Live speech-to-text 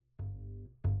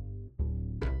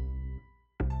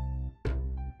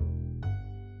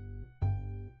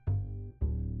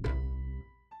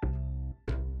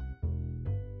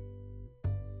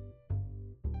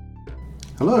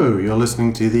Hello, you're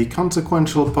listening to the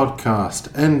Consequential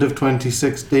Podcast, end of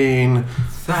 2016.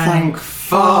 Thank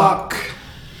fuck!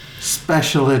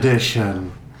 Special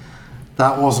edition.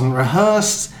 That wasn't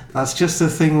rehearsed, that's just a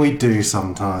thing we do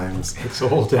sometimes. It's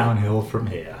all downhill from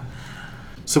here.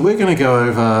 So we're going to go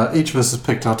over, each of us has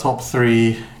picked our top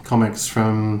 3 comics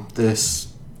from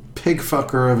this pig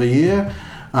fucker of a year.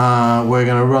 We're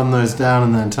going to run those down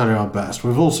and then tell you our best.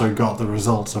 We've also got the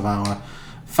results of our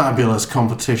fabulous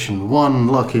competition. One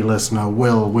lucky listener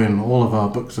will win all of our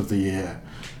books of the year,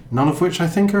 none of which I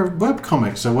think are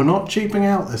webcomics, so we're not cheaping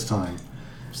out this time.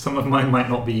 Some of mine might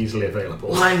not be easily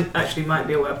available. Mine actually might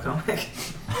be a webcomic.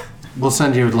 We'll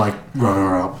send you, like,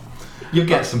 runner-up. You'll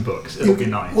get some books, it'll be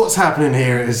nice. What's happening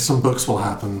here is some books will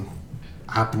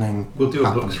happening. We'll do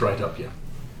a books write-up, yeah.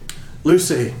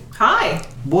 Lucy, Hi!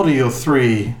 what are your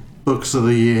 3 books of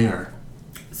the year?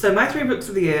 So my 3 books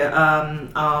of the year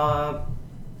are,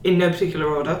 in no particular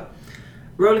order,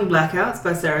 Rolling Blackouts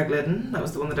by Sarah Glidden. That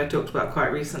was the one that I talked about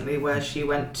quite recently, where she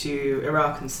went to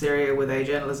Iraq and Syria with a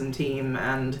journalism team,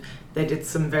 and they did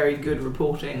some very good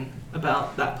reporting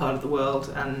about that part of the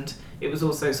world, and it was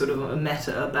also sort of a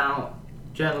meta about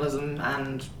journalism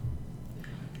and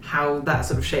how that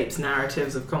sort of shapes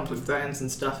narratives of conflict zones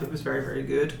and stuff. It was very, very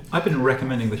good. I've been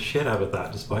recommending the shit out of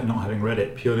that, despite not having read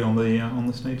it, purely on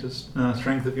the status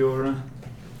strength of your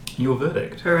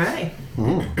verdict. Hooray!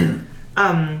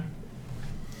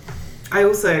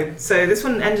 So this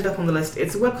one ended up on the list.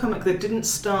 It's a webcomic that didn't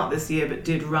start this year but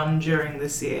did run during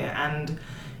this year, and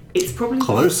it's probably...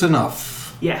 Close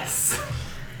enough. Yes.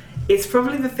 It's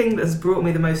probably the thing that has brought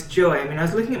me the most joy. I mean, I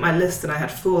was looking at my list and I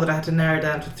had 4 that I had to narrow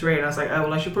down to 3, and I was like, oh,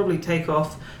 well, I should probably take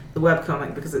off the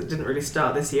webcomic because it didn't really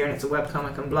start this year and it's a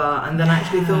webcomic and blah. And then I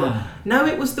actually thought, no,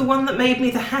 it was the one that made me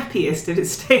the happiest at it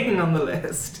staying on the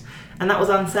list. And that was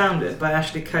Unsounded by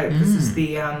Ashley Cope. This is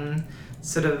the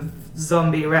sort of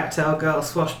zombie reptile girl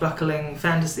swashbuckling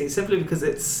fantasy, simply because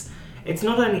it's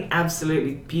not only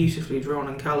absolutely beautifully drawn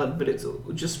and coloured, but it's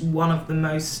just one of the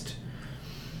most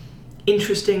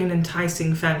interesting and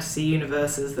enticing fantasy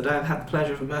universes that I've had the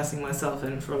pleasure of immersing myself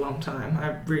in for a long time.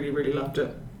 I really, really loved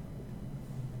it.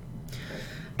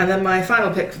 And then my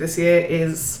final pick for this year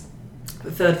is the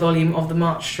 3rd volume of the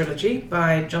March trilogy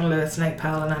by John Lewis, Nate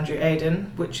Powell and Andrew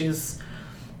Aydin, which is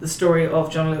the story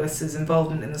of John Lewis's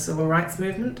involvement in the civil rights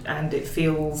movement, and it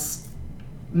feels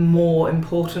more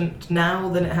important now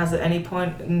than it has at any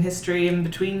point in history in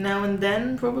between now and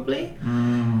then, probably.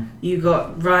 You've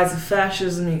got rise of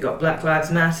fascism, you've got Black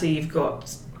Lives Matter, you've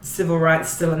got civil rights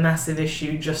still a massive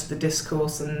issue, just the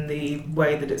discourse and the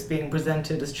way that it's being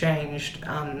presented has changed,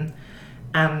 and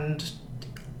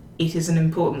it is an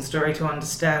important story to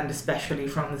understand, especially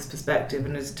from this perspective,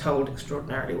 and is told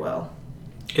extraordinarily well.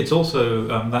 It's also,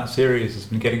 that series has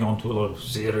been getting onto a lot of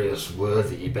serious,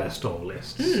 worthy best-of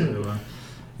lists, so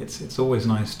it's always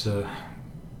nice to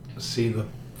see the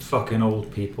fucking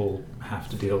old people have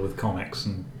to deal with comics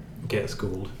and get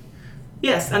schooled.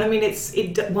 Yes, and I mean,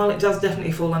 while it does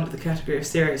definitely fall under the category of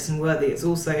serious and worthy, it's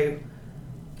also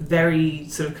very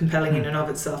sort of compelling in and of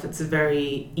itself. It's a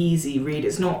very easy read.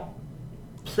 It's not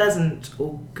pleasant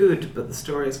or good, but the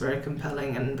story is very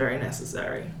compelling and very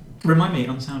necessary. Remind me,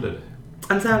 Unsounded.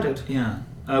 Unsounded. Yeah.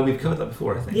 We've covered that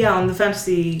before, I think. Yeah, on the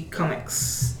Fantasy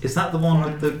Comics. Is that the one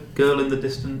with the girl in the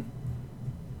distant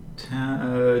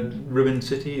ruined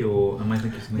city, or am I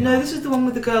thinking something No, else? this is the one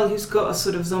with the girl who's got a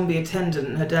sort of zombie attendant,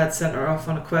 and her dad sent her off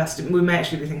on a quest. We may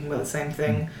actually be thinking about the same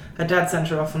thing. Her dad sent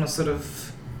her off on a sort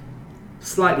of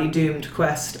slightly doomed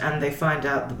quest, and they find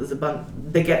out that there's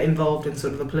they get involved in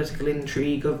sort of the political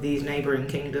intrigue of these neighbouring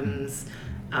kingdoms,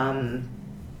 and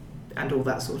all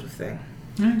that sort of thing.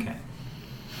 Okay.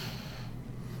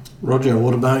 Roger,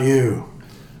 what about you?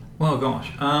 Well,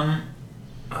 gosh.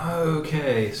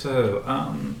 Okay, so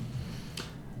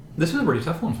this was a really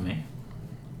tough one for me.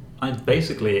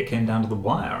 It came down to the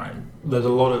wire. I read a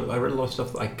lot of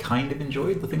stuff that I kind of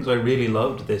enjoyed. The things I really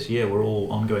loved this year were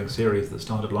all ongoing series that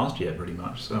started last year, pretty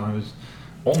much. So I was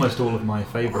almost all of my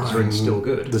favourites are still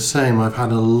good. The same. I've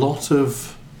had a lot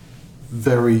of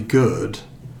very good.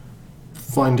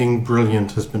 Finding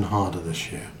brilliant has been harder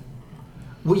this year.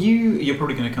 Well, you're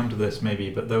probably going to come to this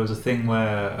maybe, but there was a thing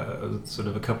where sort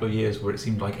of a couple of years where it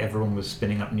seemed like everyone was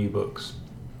spinning up new books,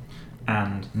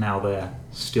 and now they're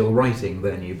still writing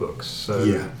their new books.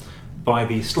 So by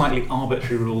the slightly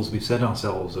arbitrary rules we've set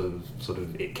ourselves of sort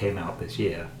of it came out this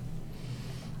year,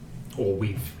 or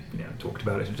we've talked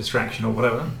about it as a distraction or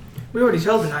whatever. We already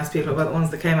told the nice people about the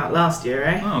ones that came out last year,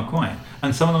 eh? Oh, quite.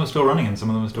 And some of them are still running and some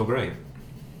of them are still great.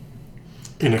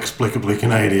 Inexplicably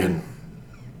Canadian.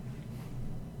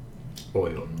 Or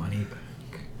your money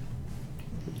back.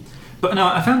 But no,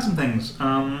 I found some things.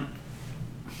 I'm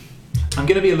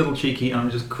going to be a little cheeky, and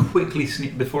I'm just quickly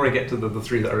before I get to the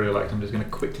three that I really liked. I'm just going to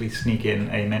quickly sneak in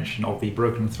a mention of the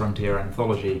Broken Frontier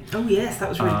anthology. Oh yes, that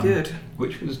was really good.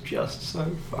 Which was just so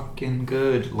fucking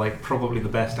good. Like probably the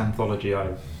best anthology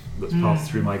that's passed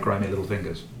through my grimy little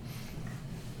fingers.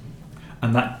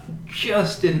 And that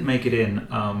just didn't make it in,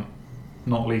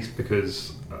 not least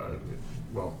because,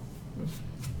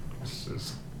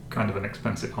 it's kind of an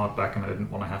expensive hardback, and I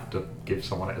didn't want to have to give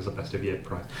someone it as a best of year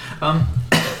prize.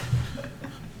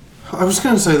 I was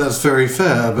going to say that's very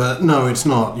fair, but no, it's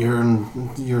not. You're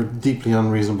a deeply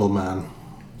unreasonable man.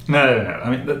 No. I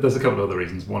mean, there's a couple of other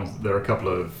reasons. One is that there are a couple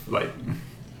of,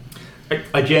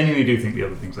 I genuinely do think the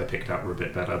other things I picked out were a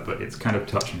bit better, but it's kind of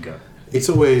touch and go. It's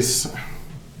always...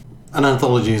 An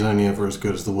anthology is only ever as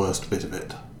good as the worst bit of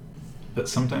it. But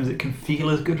sometimes it can feel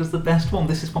as good as the best one.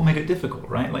 This is what made it difficult,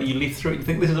 right? Like, you leaf through it, you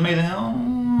think, this is amazing.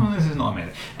 Oh, this is not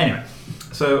amazing. Anyway,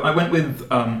 so I went with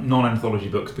non-anthology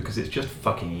books because it's just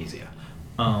fucking easier.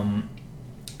 And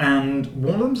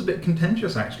one of them's a bit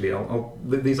contentious, actually.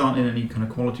 These aren't in any kind of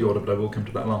quality order, but I will come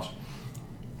to that last.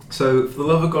 So, For the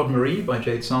Love of God, Marie by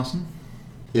Jade Sarson.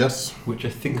 Yes. Which I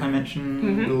think I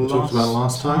mentioned talked about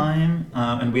last time.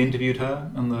 And we interviewed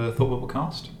her on the Thought Bubble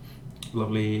cast.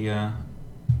 Lovely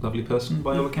person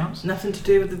by all accounts. Nothing to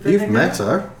do with the vinegar. You've met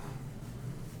her.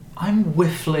 I'm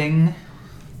whiffling.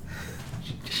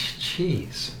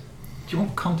 Jeez. Do you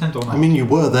want content or not? I mean, you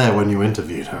were there when you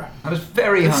interviewed her. I was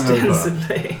very hungover.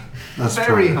 Ostensibly. That's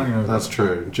very true. hungover. That's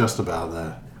true. Just about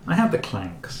there. I had the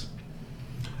clanks.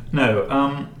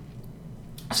 No,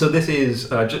 so this is,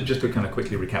 just to kind of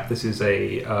quickly recap, this is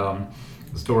a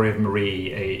story of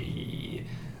Marie,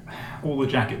 all the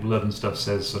Jacket Blood and stuff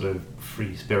says sort of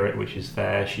free spirit, which is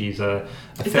fair. She's a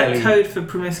is fairly... that code for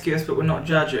promiscuous, but we're not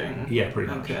judging? Yeah, pretty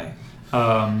much. Okay.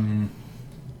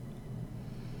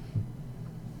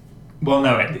 Well,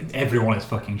 no, everyone is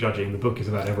fucking judging. The book is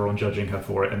about everyone judging her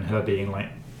for it and her being like,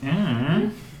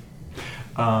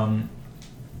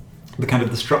 the kind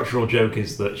of the structural joke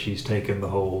is that she's taken the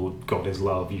whole God is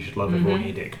love, you should love everyone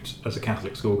edict as a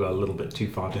Catholic schoolgirl a little bit too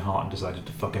far to heart and decided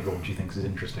to fuck everyone she thinks is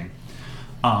interesting.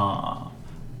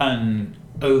 And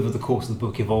over the course of the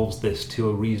book evolves this to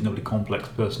a reasonably complex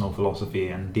personal philosophy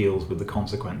and deals with the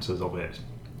consequences of it,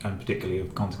 and particularly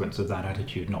the consequence of that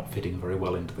attitude not fitting very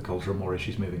well into the cultural mores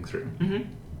she's moving through.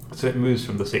 So it moves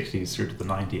from the 60s through to the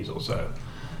 90s or so.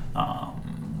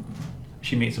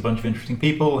 She meets a bunch of interesting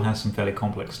people, has some fairly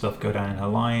complex stuff go down in her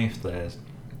life. There's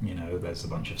a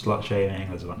bunch of slut shaming,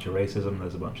 there's a bunch of racism,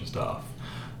 there's a bunch of stuff.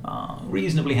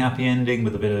 Reasonably happy ending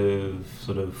with a bit of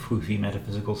sort of foofy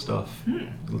metaphysical stuff.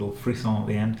 A little frisson at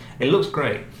the end. It looks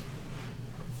great.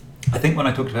 I think when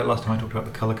I talked about it last time, I talked about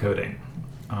the colour coding.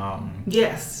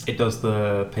 Yes. It does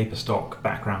the paper stock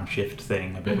background shift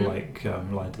thing, a bit like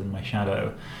Light in My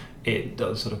Shadow. It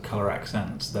does sort of colour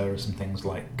accents. There are some things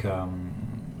like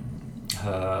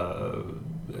her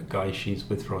guy she's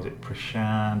with, or is it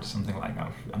Prashad, something like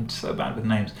that. I'm so bad with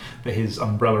names, but his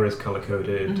umbrella is colour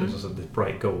coded as sort of this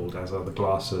bright gold, as are the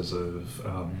glasses of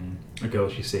a girl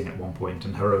she's seeing at one point,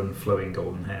 and her own flowing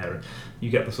golden hair. You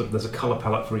get the sort of, there's a colour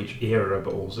palette for each era,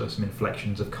 but also some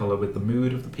inflections of colour with the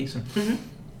mood of the piece.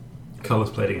 Colours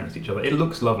played against each other. It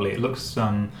looks lovely. It looks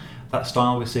that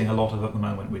style we're seeing a lot of at the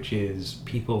moment, which is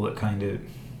people that cut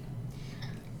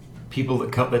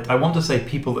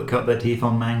their teeth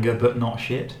on manga, but not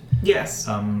shit. Yes.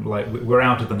 Like we're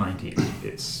out of the 90s.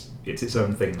 It's its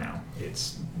own thing now.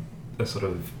 It's a sort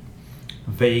of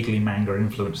vaguely manga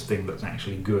influenced thing that's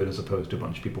actually good, as opposed to a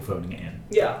bunch of people phoning it in.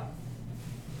 Yeah.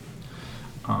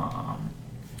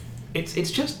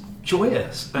 It's just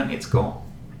joyous, and it's got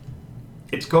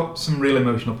some real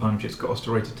emotional punch. It's got a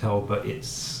story to tell, but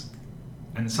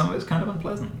and some of it's kind of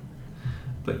unpleasant.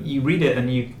 But you read it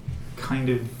and you kind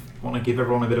of want to give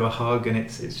everyone a bit of a hug, and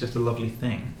it's just a lovely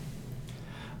thing.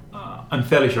 I'm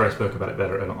fairly sure I spoke about it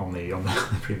better on the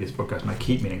previous podcast, and I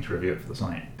keep meaning to review it for the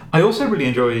site. I also really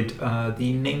enjoyed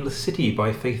The Nameless City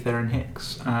by Faith Erin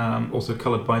Hicks, also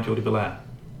coloured by Geordie Belair.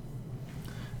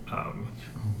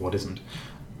 What isn't?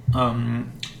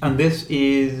 And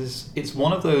it's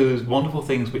one of those wonderful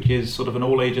things which is sort of an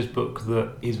all ages book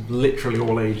that is literally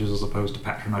all ages as opposed to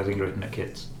patronising written at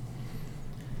kids.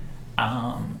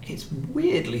 It's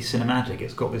weirdly cinematic.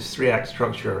 It's got this 3-act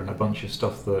structure and a bunch of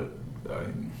stuff that...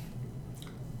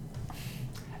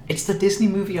 it's the Disney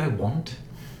movie I want.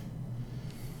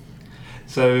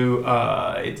 So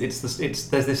there's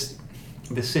this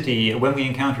city. When we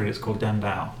encounter it, it's called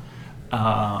Dandao,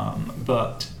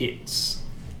 but it's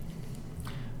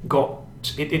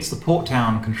the port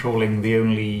town controlling the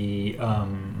only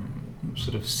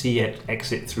sort of see it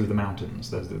exit through the mountains.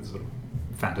 There's the sort of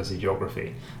fantasy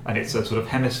geography, and it's a sort of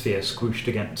hemisphere squished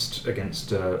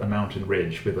against a mountain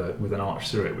ridge with an arch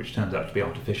through it, which turns out to be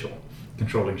artificial,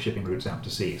 controlling shipping routes out to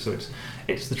sea. So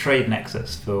it's the trade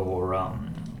nexus for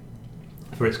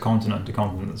its continent, a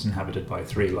continent that's inhabited by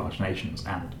 3 large nations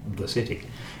and the city.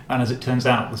 And as it turns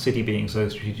out, the city being so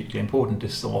strategically important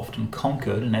is so often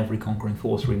conquered, and every conquering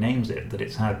force renames it, that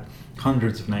it's had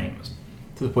hundreds of names,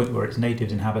 to the point where its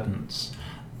native inhabitants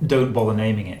don't bother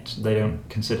naming it. They don't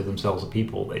consider themselves a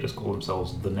people, they just call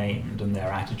themselves the named, and their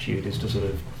attitude is to sort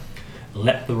of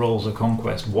let the rolls of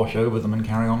conquest wash over them and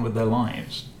carry on with their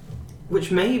lives. Which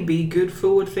may be good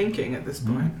forward thinking at this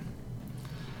point.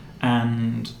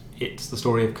 And it's the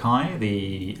story of Kai,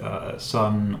 the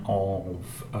son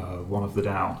of one of the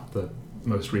Dao, the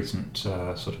most recent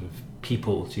sort of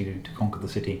people to conquer the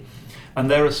city. And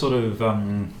they're a sort of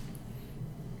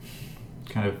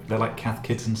they're like Kath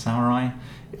Kids and Samurai.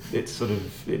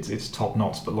 It's top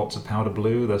knots but lots of powder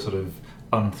blue. They're sort of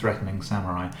unthreatening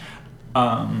samurai.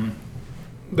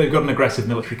 They've got an aggressive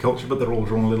military culture, but they're all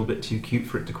drawn a little bit too cute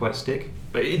for it to quite stick.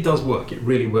 But it does work. It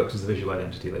really works as a visual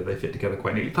identity. They fit together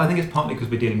quite neatly. I think it's partly because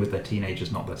we're dealing with their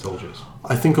teenagers, not their soldiers.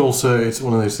 I think also it's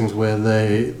one of those things where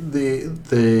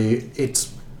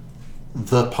it's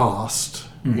the past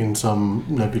in some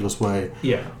nebulous way.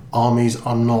 Yeah. Armies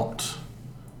are not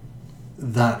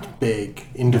that big.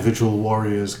 Individual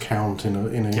warriors count in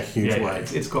a huge way.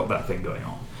 It's got that thing going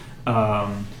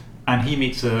on. And he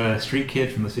meets a street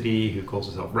kid from the city who calls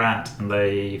herself Rat, and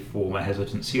they form a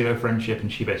hesitant pseudo-friendship,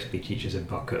 and she basically teaches him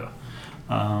parkour.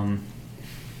 I'm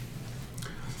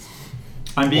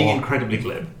being incredibly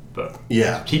glib, but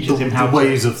teaches him how the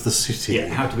ways of the city. Yeah,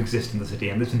 how to exist in the city,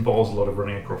 and this involves a lot of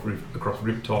running across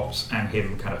rooftops and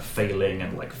him kind of failing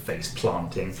and like face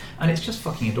planting, and it's just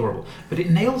fucking adorable. But it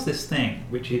nails this thing,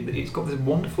 which it's got this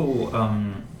wonderful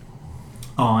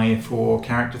eye for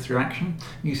character through action.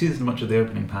 You see this in much of the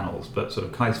opening panels, but sort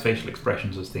of Kai's facial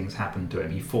expressions as things happen to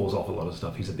him. He falls off a lot of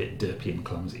stuff. He's a bit derpy and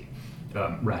clumsy.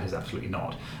 Rat is absolutely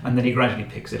not. And then he gradually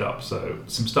picks it up. So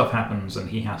some stuff happens and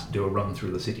he has to do a run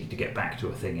through the city to get back to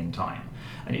a thing in time.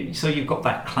 And so you've got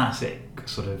that classic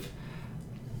sort of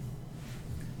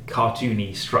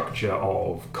cartoony structure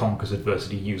of conquers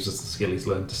adversity, uses the skill he's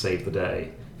learned to save the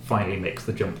day, finally makes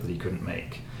the jump that he couldn't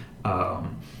make.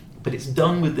 But it's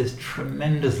done with this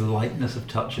tremendous lightness of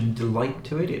touch and delight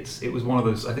to it. It was one of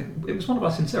those, I think, it was one of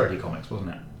our Sincerity comics,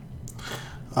 wasn't it?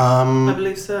 I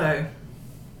believe so.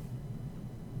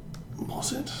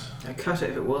 Was it? I cut it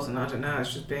if it wasn't, I don't know,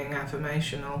 it's just being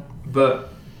affirmational.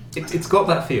 But it's got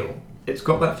that feel. It's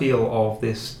got that feel of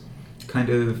this kind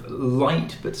of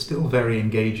light but still very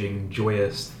engaging,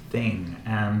 joyous thing.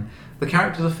 And the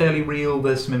characters are fairly real,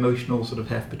 there's some emotional sort of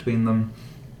heft between them.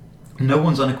 No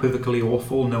one's unequivocally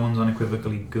awful, no one's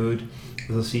unequivocally good.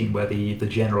 There's a scene where the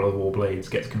general of Warblades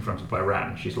gets confronted by Rat,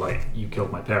 and she's like, you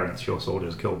killed my parents, your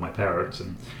soldiers killed my parents,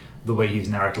 and the way he's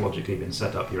narratologically been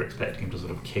set up, you're expecting him to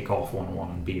sort of kick off 1-1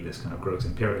 and be this kind of gross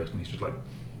imperialist, and he's just like,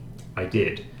 I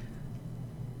did,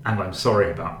 and I'm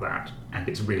sorry about that, and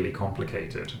it's really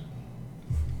complicated.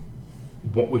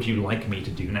 What would you like me to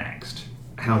do next?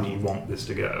 How do you want this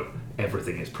to go?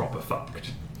 Everything is proper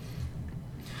fucked.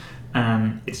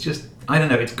 And it's just, I don't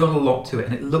know, it's got a lot to it,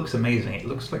 and it looks amazing. It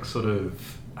looks like sort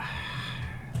of,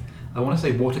 I want to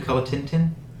say watercolour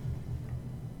Tintin.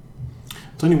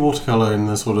 It's only watercolour in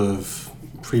the sort of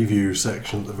preview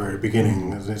section at the very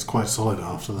beginning. It's quite solid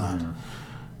after that.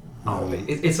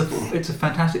 It's a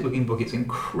fantastic looking book. It's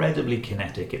incredibly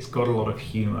kinetic. It's got a lot of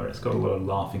humour. It's got a lot of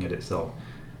laughing at itself.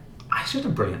 It's just a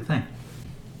brilliant thing.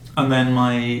 And then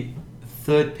my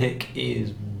third pick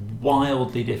is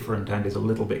wildly different and is a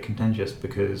little bit contentious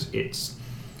because it's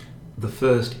the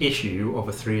first issue of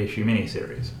a 3-issue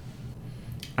miniseries.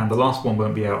 And the last one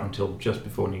won't be out until just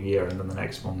before New Year, and then the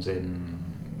next one's in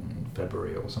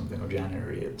February or something, or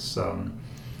January. It's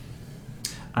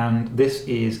and this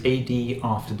is AD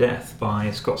After Death by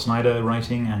Scott Snyder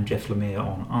writing and Jeff Lemire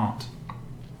on art.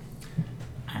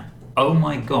 And oh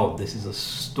my god, this is a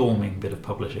storming bit of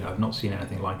publishing. I've not seen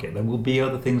anything like it. There will be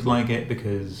other things like it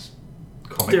because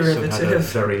comics have had a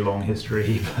very long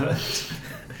history, but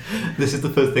this is the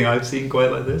first thing I've seen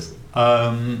quite like this.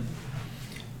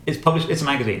 It's published, it's a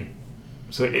magazine,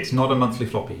 so it's not a monthly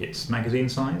floppy, it's magazine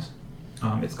size.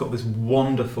 It's got this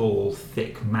wonderful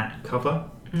thick matte cover.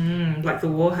 Like the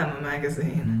Warhammer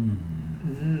magazine.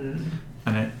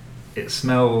 And it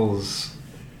smells,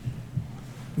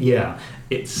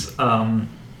 it's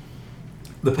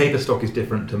the paper stock is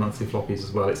different to monthly floppies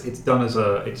as well. It's done as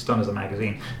a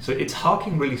magazine, so it's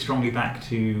harking really strongly back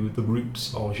to the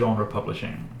roots of genre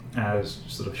publishing as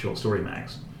sort of short story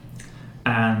mags.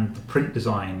 and the print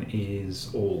design is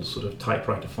all sort of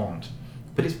typewriter font,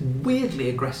 but it's weirdly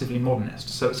aggressively modernist.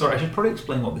 So, sorry, I should probably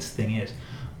explain what this thing is.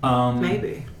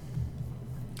 Maybe.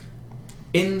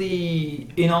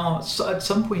 At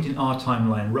some point in our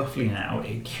timeline, roughly now,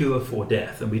 a cure for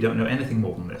death, and we don't know anything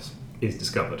more than this, is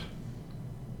discovered.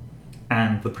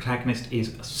 And the protagonist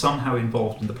is somehow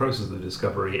involved in the process of the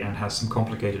discovery and has some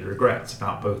complicated regrets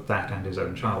about both that and his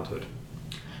own childhood.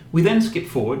 We then skip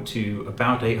forward to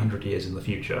about 800 years in the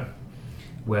future,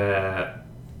 where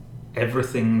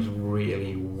everything's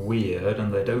really weird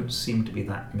and there don't seem to be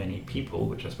that many people,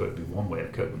 which I suppose would be one way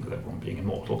of coping with everyone being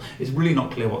immortal. It's really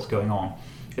not clear what's going on.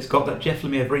 It's got that Jeff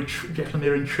Lemire, Jeff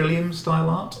Lemire in Trillium style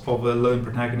art of a lone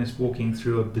protagonist walking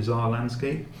through a bizarre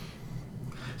landscape.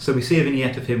 So we see a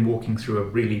vignette of him walking through a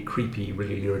really creepy,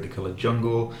 really iridicolored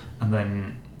jungle, and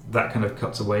then that kind of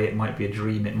cuts away. It might be a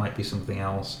dream, it might be something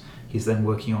else. He's then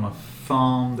working on a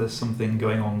farm. There's something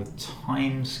going on with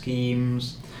time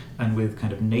schemes and with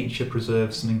kind of nature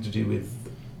preserves, something to do with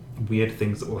weird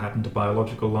things that will happen to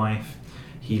biological life.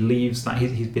 He leaves that.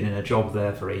 He's been in a job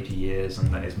there for 80 years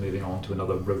and then is moving on to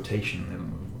another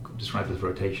rotation. Described as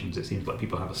rotations, it seems like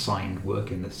people have assigned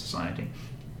work in this society.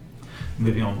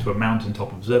 Moving on to a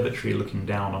mountaintop observatory, looking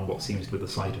down on what seems to be the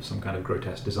site of some kind of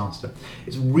grotesque disaster.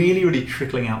 It's really, really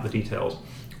trickling out the details.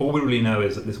 All we really know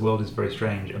is that this world is very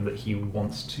strange and that he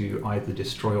wants to either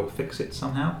destroy or fix it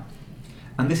somehow.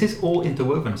 And this is all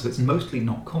interwoven, so it's mostly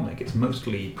not comic, it's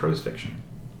mostly prose fiction.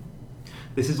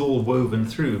 This is all woven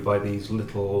through by these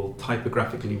little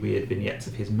typographically weird vignettes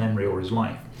of his memory or his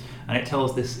life. And it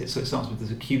tells this, so it starts with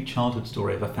this acute childhood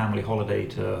story of a family holiday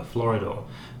to Florida,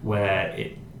 where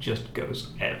it just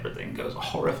everything goes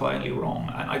horrifyingly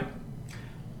wrong. And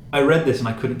I read this and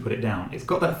I couldn't put it down. It's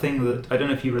got that thing that, I don't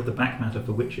know if you read the back matter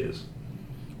for Witches,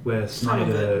 where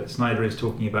Snyder is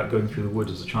talking about going through the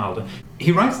woods as a child. And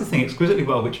he writes the thing exquisitely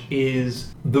well, which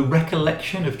is the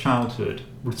recollection of childhood,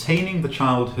 retaining the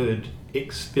childhood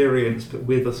experience, but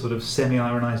with a sort of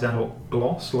semi-ironized adult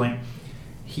gloss. Like,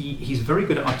 he's very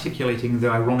good at articulating the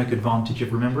ironic advantage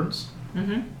of remembrance.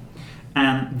 Mm-hmm.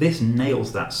 And this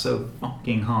nails that so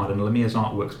fucking hard, and Lemire's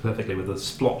art works perfectly with the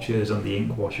splotches and the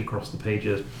ink wash across the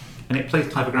pages. And it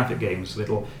plays typographic games, so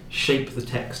it'll shape the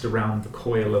text around the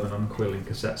coil of an uncoiling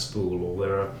cassette spool,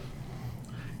 or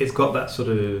it's got that sort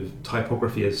of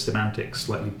typography as semantics,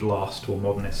 slightly blast or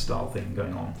modernist style thing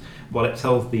going on, while it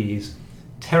tells these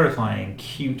terrifying,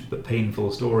 cute but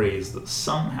painful stories that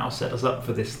somehow set us up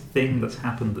for this thing that's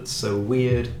happened that's so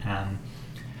weird. And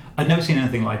I'd never seen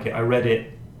anything like it. I read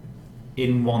it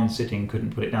in one sitting,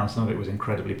 couldn't put it down. Some of it was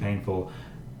incredibly painful.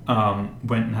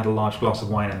 Went and had a large glass of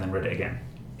wine and then read it again.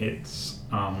 It's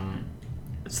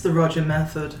the Roger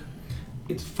method.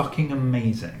 It's fucking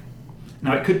amazing.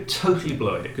 Now, it could totally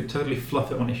blow it. It could totally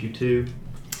fluff it on issue 2.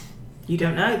 You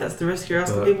don't know. That's the risk you're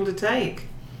asking people to take.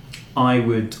 I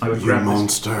would grab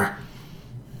monster.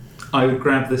 I would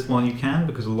grab this while you can,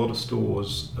 because a lot of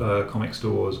stores, comic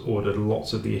stores, ordered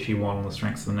lots of the issue 1 on the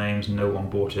strength of the names. No one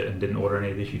bought it and didn't order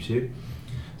any of issue 2.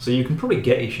 So you can probably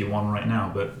get issue 1 right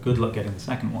now, but good luck getting the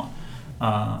second one.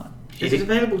 Is it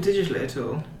available digitally at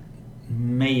all?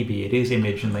 Maybe. It is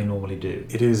Image, and they normally do.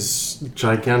 It is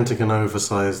gigantic and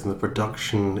oversized, and the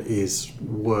production is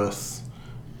worth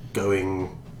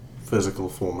going physical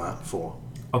format for.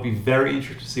 I'll be very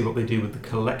interested to see what they do with the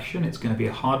collection. It's going to be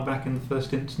a hardback in the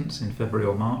first instance in February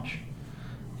or March.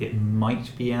 It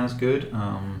might be as good.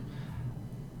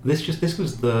 This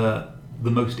was the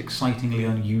most excitingly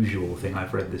unusual thing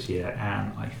I've read this year,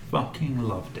 and I fucking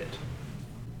loved it.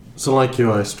 So like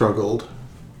you, I struggled.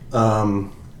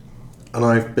 And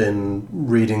I've been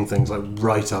reading things like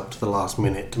right up to the last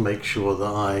minute to make sure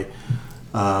that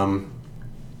I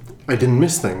didn't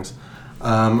miss things.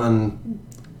 And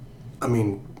I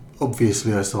mean,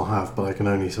 obviously I still have, but I can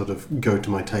only sort of go to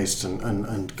my taste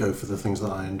and go for the things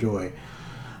that I enjoy.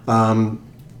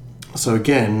 So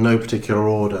again, no particular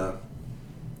order.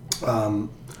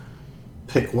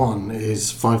 Pick 1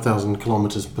 is 5,000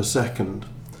 kilometers per second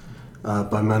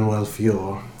by Manuel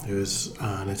Fior, who is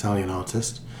an Italian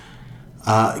artist.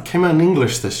 It came out in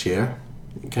English this year.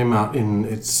 It came out in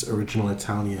its original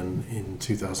Italian in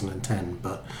 2010,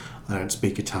 but I don't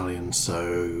speak Italian,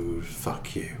 so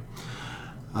fuck you.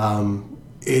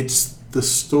 It's the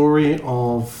story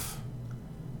of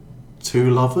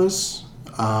two lovers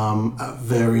at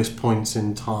various points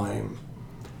in time,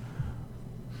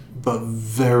 but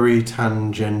very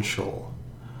tangential.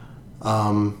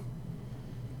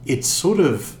 It's sort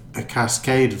of a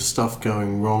cascade of stuff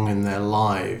going wrong in their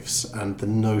lives, and the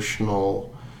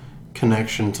notional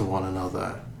connection to one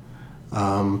another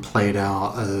played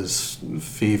out as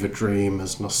fever dream,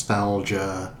 as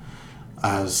nostalgia,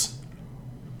 as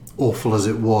awful as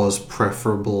it was,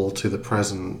 preferable to the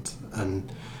present.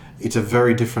 And it's a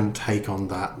very different take on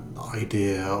that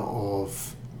idea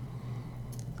of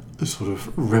sort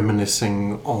of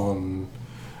reminiscing on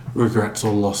regrets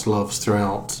or lost loves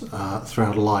throughout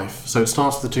life. So it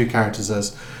starts with the two characters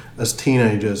as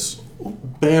teenagers,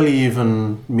 barely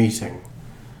even meeting,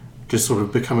 just sort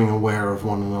of becoming aware of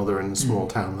one another in the small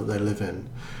town that they live in.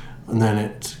 And then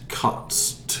it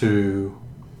cuts to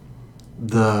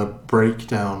the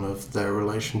breakdown of their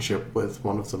relationship, with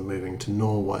one of them moving to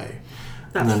Norway.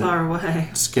 That's far away.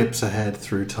 Skips ahead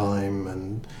through time,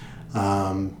 and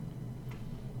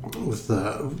with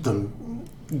them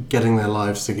getting their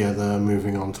lives together,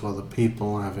 moving on to other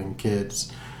people, having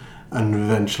kids, and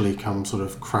eventually come sort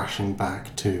of crashing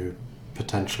back to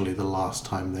potentially the last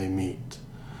time they meet.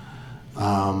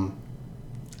 And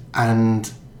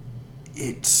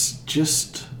it's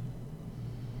just...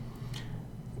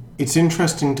 It's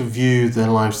interesting to view their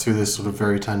lives through this sort of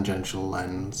very tangential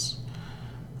lens,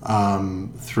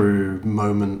 through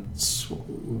moments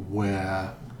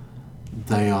where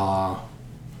they are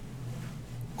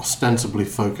ostensibly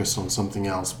focused on something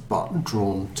else but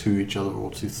drawn to each other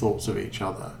or to thoughts of each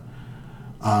other.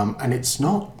 And it's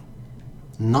not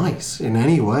nice in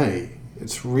any way.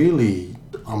 It's really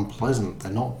unpleasant.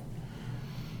 They're not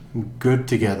good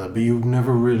together, but you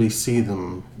never really see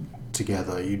them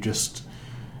together. You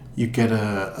get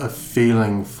a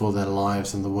feeling for their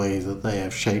lives and the way that they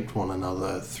have shaped one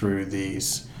another through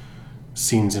these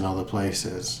scenes in other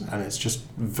places, and it's just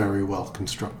very well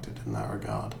constructed in that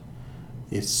regard.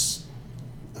 It's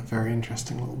a very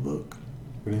interesting little book.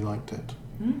 Really liked it.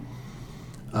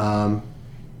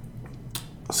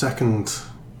 Second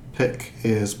pick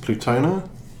is Plutona.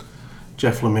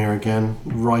 Jeff Lemire again,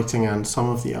 writing and some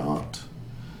of the art.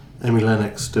 Amy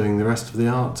Lennox doing the rest of the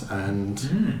art,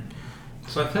 and...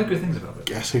 So I've heard good things about it.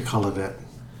 Guess who coloured it?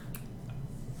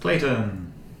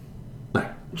 Clayton. No.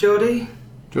 Geordie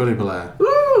Belair.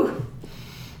 Woo!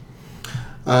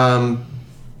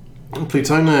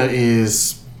 Plutona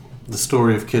is the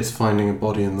story of kids finding a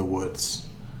body in the woods.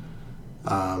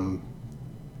 And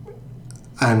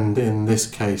in this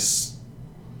case,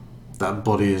 that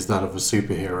body is that of a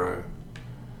superhero.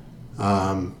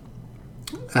 And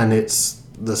it's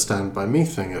the Stand By Me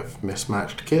thing of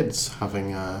mismatched kids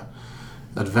having a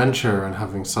adventure and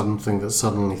having something that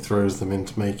suddenly throws them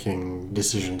into making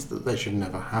decisions that they should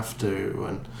never have to,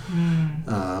 and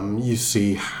you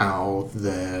see how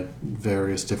their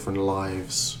various different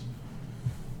lives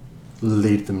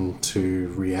lead them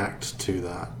to react to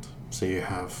that. So you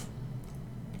have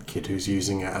a kid who's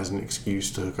using it as an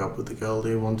excuse to hook up with the girl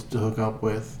they wanted to hook up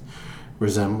with,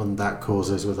 resentment that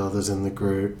causes with others in the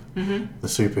group, the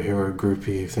superhero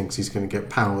groupie who thinks he's going to get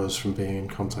powers from being in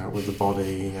contact with the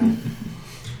body,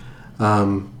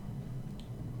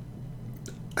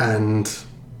 and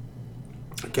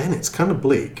again, it's kind of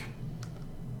bleak,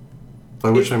 by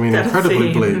which I mean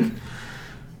incredibly bleak.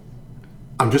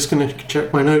 I'm just going to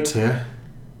check my notes here.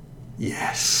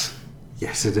 Yes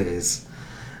it is.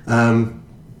 But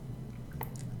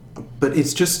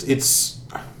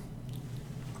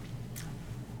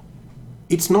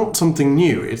it's not something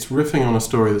new. It's riffing on a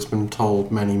story that's been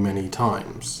told many, many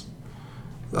times.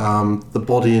 The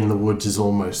body in the woods is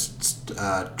almost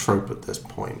trope at this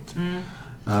point.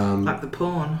 Like the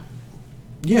porn.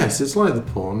 Yes, it's like the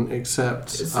porn,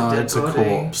 except it's a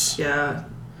corpse. Yeah,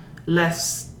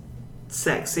 less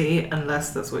sexy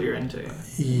unless that's what you're into.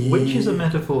 Which is a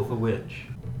metaphor for which?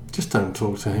 Just don't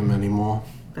talk to him anymore.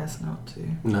 Best not to.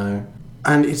 No.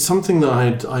 And it's something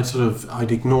that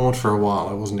I'd ignored for a while.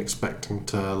 I wasn't expecting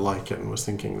to like it and was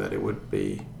thinking that it would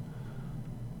be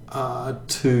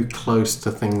too close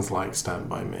to things like Stand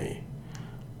By Me.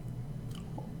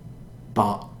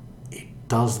 But it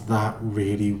does that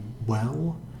really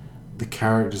well. The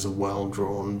characters are well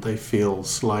drawn. They feel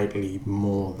slightly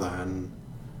more than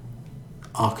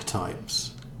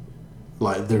archetypes.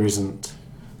 Like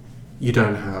you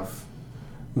don't have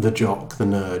the jock, the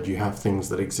nerd. You have things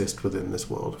that exist within this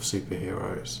world of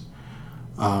superheroes.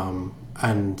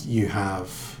 And you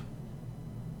have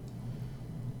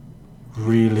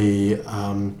really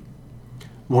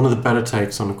one of the better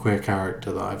takes on a queer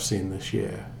character that I've seen this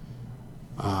year.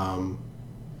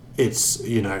 It's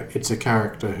a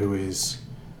character who is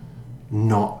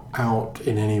not out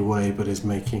in any way but is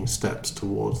making steps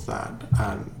towards that,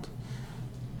 and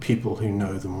people who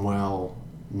know them well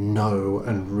know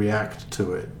and react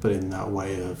to it, but in that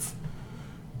way of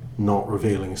not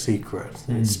revealing a secret.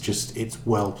 It's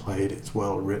well played, it's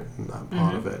well written, that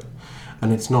part of it.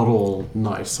 And it's not all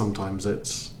nice. Sometimes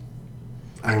it's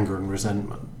anger and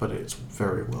resentment, but it's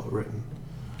very well written.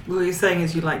 What you're saying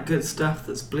is you like good stuff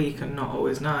that's bleak and not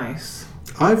always nice.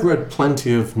 I've read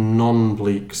plenty of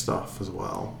non-bleak stuff as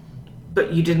well.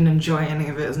 But you didn't enjoy any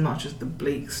of it as much as the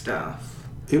bleak stuff.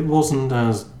 It wasn't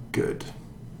as good.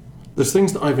 There's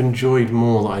things that I've enjoyed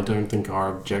more that I don't think are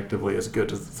objectively as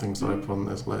good as the things that I put on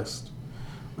this list.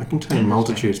 I can tell you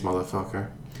multitudes, motherfucker.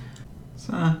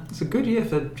 It's a good year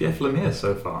for Jeff Lemire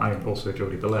so far. I also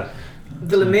Geordie Belair.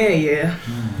 The Lemire year.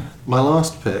 My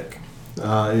last pick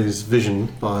is Vision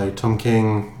by Tom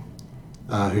King,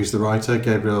 who's the writer,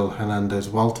 Gabriel Hernandez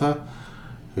Walter,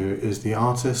 who is the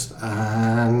artist,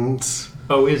 and...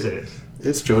 Oh, is it?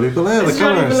 It's Geordie Belair, It's the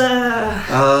Geordie colorist.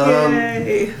 Belair!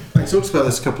 Yay! I talked about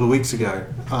this a couple of weeks ago.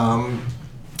 And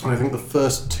I think the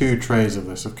first 2 trays of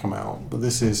this have come out, but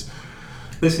this is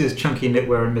Chunky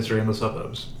Knitwear and Misery in the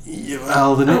Suburbs.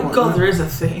 well, the Oh god, there is a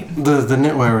theme. The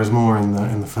knitwear is more in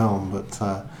the film,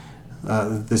 but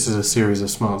this is a series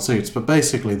of smart suits. But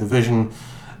basically, the Vision,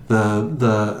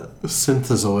 the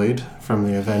synthezoid from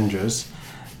the Avengers,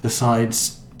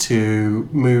 decides to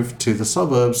move to the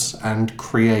suburbs and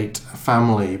create a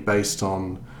family based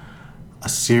on a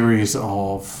series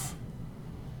of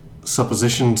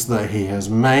suppositions that he has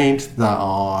made that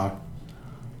are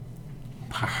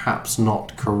perhaps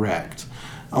not correct.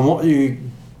 And what you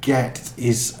get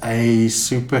is a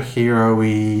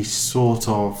superhero-y sort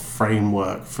of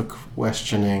framework for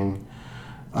questioning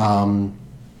the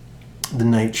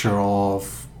nature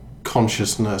of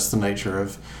consciousness, the nature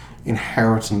of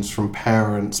inheritance from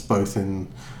parents, both in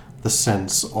the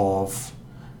sense of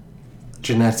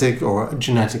genetic or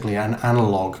genetically an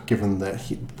analog, given that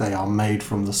they are made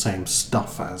from the same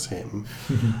stuff as him,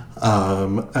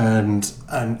 and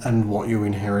what you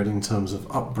inherit in terms of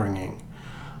upbringing.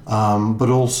 But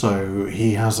also,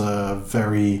 he has a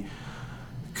very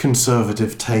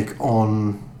conservative take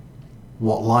on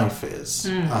what life is.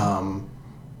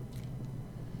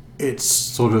 It's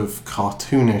sort of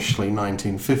cartoonishly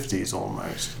 1950s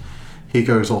almost. He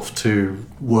goes off to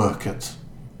work at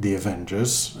the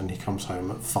Avengers, and he comes home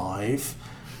at 5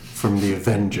 from the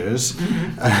Avengers,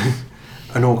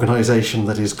 an organisation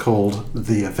that is called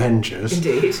the Avengers.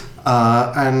 Indeed.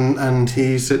 And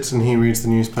he sits and he reads the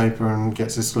newspaper and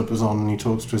gets his slippers on and he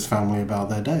talks to his family about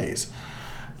their days.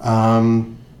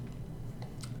 And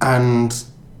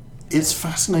it's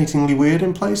fascinatingly weird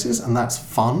in places, and that's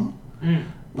fun.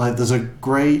 Like, there's a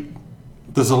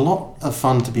lot of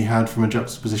fun to be had from a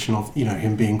juxtaposition of,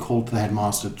 him being called to the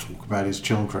headmaster to talk about his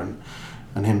children,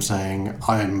 and him saying,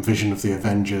 I am Vision of the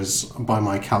Avengers, by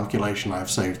my calculation I have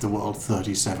saved the world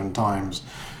 37 times.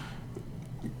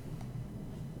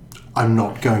 I'm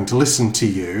not going to listen to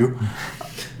you.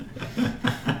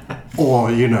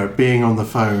 Or, being on the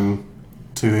phone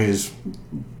to his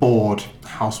bored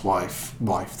wife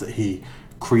that he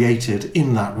created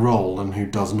in that role and who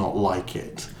does not like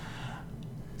it.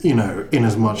 In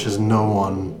as much as no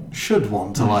one should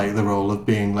want to like the role of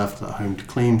being left at home to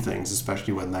clean things,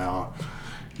 especially when they are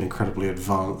an incredibly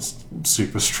advanced,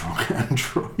 super strong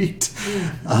android.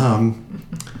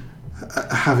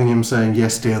 Having him saying,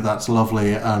 yes dear, that's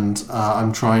lovely, and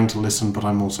I'm trying to listen, but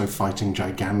I'm also fighting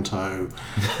Giganto.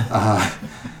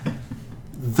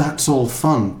 That's all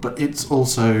fun, but it's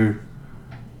also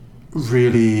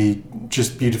really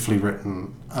just beautifully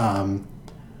written.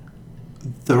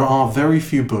 There are very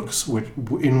few books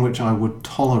in which I would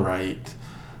tolerate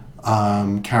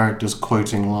characters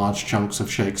quoting large chunks of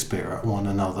Shakespeare at one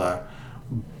another,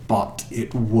 but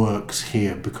it works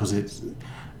here because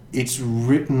it's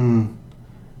written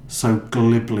so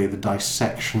glibly, the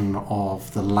dissection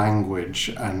of the language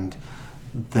and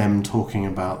them talking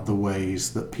about the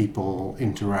ways that people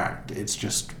interact. It's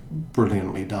just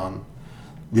brilliantly done.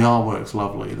 The artwork's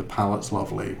lovely, the palette's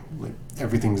lovely,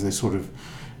 everything's this sort of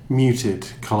muted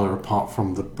colour apart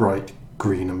from the bright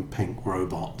green and pink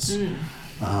robots.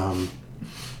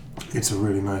 It's a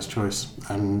really nice choice,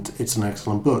 and it's an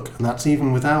excellent book, and that's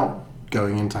even without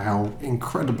going into how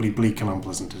incredibly bleak and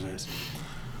unpleasant it is.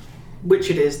 Which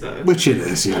it is, though. Which it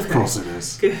is, yeah, Okay. Of course it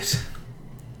is. Good.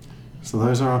 So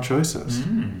those are our choices.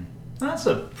 That's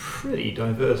a pretty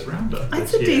diverse roundup.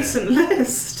 That's this a year. decent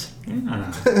list.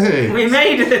 Yeah. Hey! We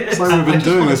made it. It's like we've been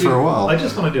doing this for a while. I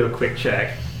just want to do a quick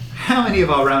check. How many of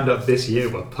our roundups this year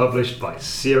were published by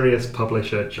serious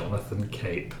publisher Jonathan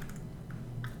Cape?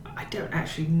 I don't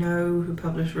actually know who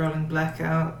published Rolling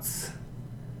Blackouts.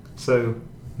 So,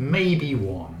 maybe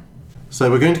one. So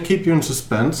we're going to keep you in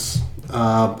suspense.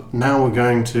 Now we're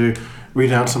going to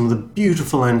read out some of the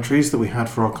beautiful entries that we had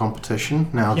for our competition.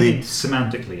 Now You mean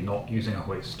semantically, not using a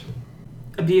hoist.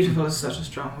 Beautiful is such a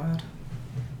strong word.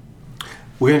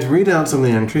 we're going to read out some of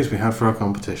the entries we had for our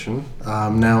competition.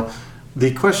 Now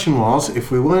The question was,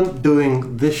 if we weren't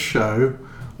doing this show,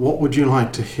 what would you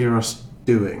like to hear us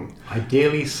doing?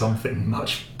 Ideally, something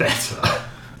much better.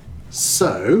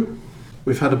 So,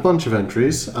 we've had a bunch of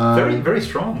entries. Very, very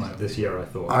strong this year, I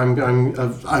thought.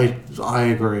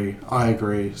 I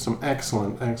agree. Some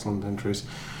excellent entries.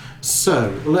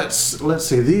 So let's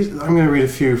see. These I'm going to read a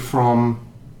few from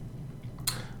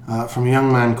a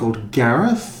young man called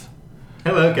Gareth.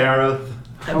 Hello, Gareth.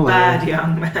 A bad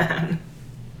young man.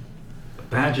 A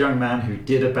bad young man who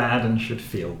did a bad and should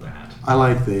feel bad. I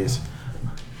like these.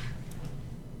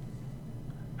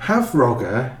 Have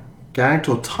Rogger gagged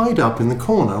or tied up in the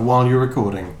corner while you're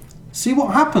recording. See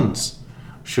what happens.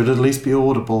 Should at least be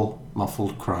audible,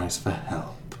 muffled cries for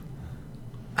help.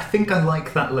 I think I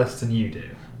like that less than you do.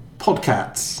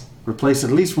 Podcats. Replace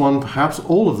at least one, perhaps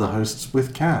all of the hosts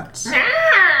with cats.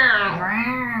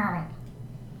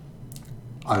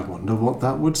 I wonder what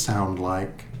that would sound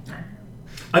like.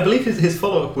 I believe his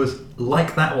follow-up was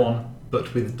like that one,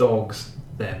 but with dogs.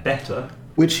 They're better.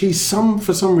 Which he's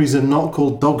for some reason not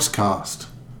called Dogscast.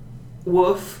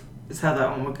 Woof is how that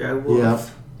one would go.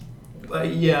 Woof.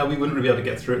 Yeah, we wouldn't really be able to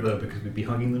get through it though because we'd be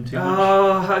hugging them too much.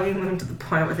 Oh, hugging them to the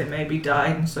point where they maybe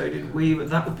died, and so did we, but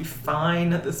that would be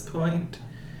fine at this point.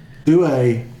 Do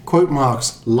a quote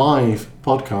marks live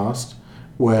podcast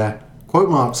where quote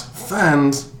marks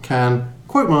fans can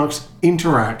quote marks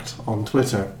interact on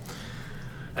Twitter.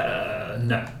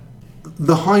 No.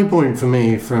 The high point for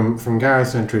me from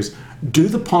Gareth's entries: do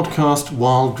the podcast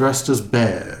while dressed as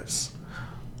bears.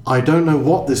 I don't know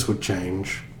what this would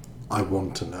change. I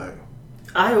want to know.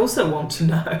 I also want to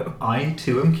know. I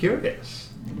too am curious.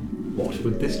 What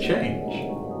would this change?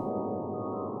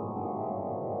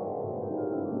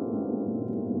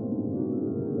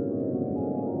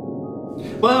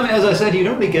 Well, I mean, as I said, you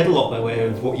don't really get a lot by way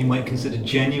of what you might consider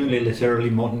genuinely literary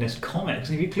modernist comics.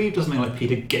 If you cleave to something like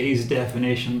Peter Gay's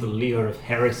definition, The Lure of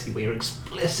Heresy, where you're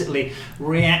explicitly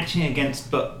reacting against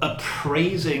but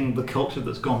appraising the culture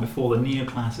that's gone before, the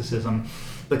neoclassicism,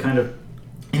 the kind of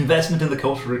investment in the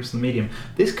cultural roots of the medium,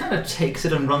 this kind of takes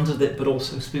it and runs with it, but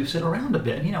also spoofs it around a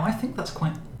bit. And I think that's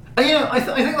quite. I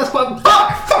think that's quite.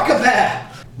 Fuck a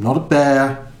bear. Not a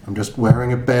bear. I'm just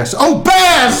wearing a bear. Oh,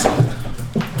 bears!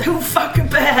 Don't fuck a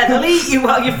bear. They'll eat you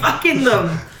while you're fucking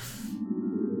them.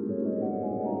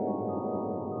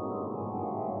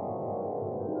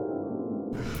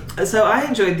 So I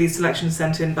enjoyed these selections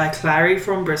sent in by Clary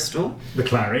from Bristol. The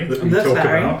Clary that we talk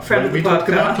about. Friend of the we talk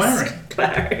about podcast.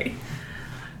 Clary.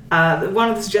 One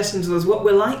of the suggestions was what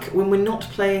we're like when we're not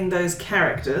playing those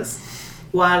characters.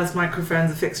 Wireless microphones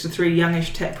affixed to 3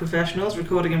 youngish tech professionals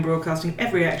recording and broadcasting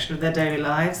every action of their daily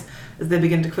lives as they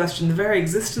begin to question the very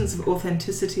existence of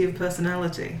authenticity of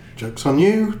personality. Joke's on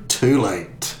you, too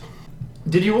late.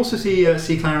 Did you also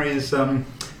see Clary's the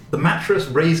Mattress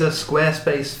Razor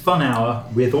Squarespace Fun Hour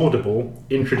with Audible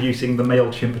introducing the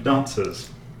MailChimp dancers?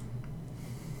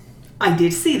 I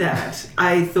did see that.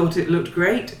 I thought it looked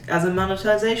great as a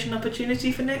monetization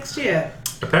opportunity for next year.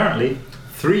 Apparently,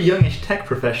 3 youngish tech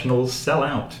professionals sell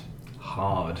out.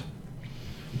 Hard.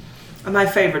 And my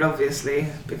favourite, obviously,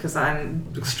 because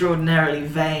I'm extraordinarily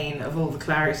vain of all the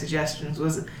Clary suggestions,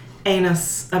 was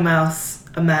Anus, a Mouse,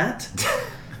 a Mat.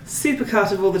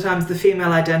 Supercut of all the times the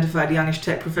female-identified youngish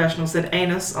tech professional said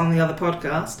anus on the other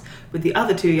podcast, with the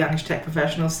other 2 youngish tech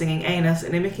professionals singing anus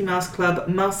in a Mickey Mouse Club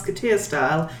Mouseketeer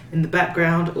style. In the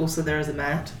background, also there is a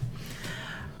mat.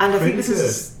 And I think this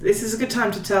is a good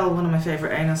time to tell one of my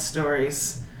favourite anus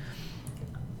stories.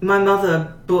 My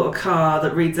mother bought a car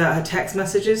that reads out her text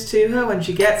messages to her when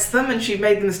she gets them, and she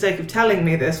made the mistake of telling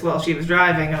me this while she was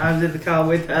driving and I was in the car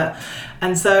with her.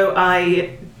 And so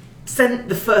I sent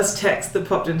the first text that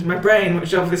popped into my brain,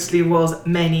 which obviously was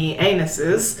many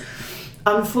anuses.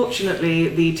 Unfortunately,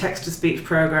 the text-to-speech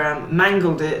program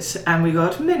mangled it, and we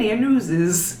got many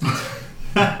anuses.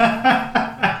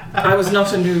 I was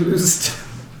not amused.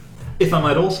 If I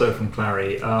might also, from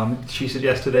Clary, she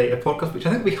suggested a podcast which I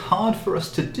think would be hard for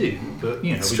us to do, but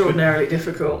extraordinarily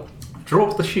difficult.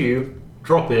 Drop the shoe,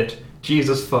 drop it,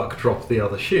 Jesus fuck, drop the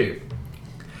other shoe.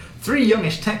 3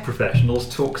 youngish tech professionals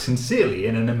talk sincerely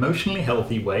in an emotionally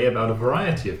healthy way about a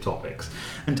variety of topics,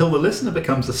 until the listener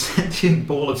becomes a sentient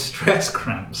ball of stress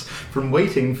cramps from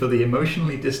waiting for the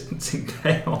emotionally distancing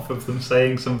payoff of them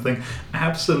saying something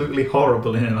absolutely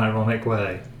horrible in an ironic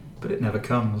way. But it never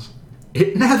comes.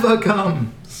 It never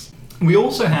comes! We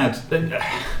also had, for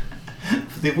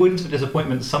the avoidance of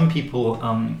disappointment, some people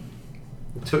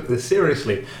took this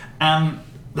seriously, and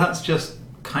that's just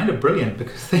kind of brilliant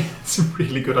because they had some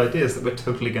really good ideas that we're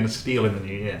totally going to steal in the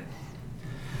new year.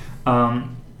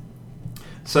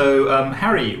 So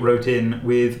Harry wrote in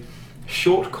with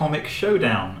Short Comic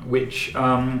Showdown, which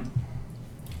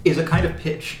is a kind of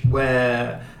pitch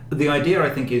where the idea, I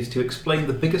think, is to explain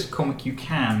the biggest comic you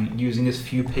can using as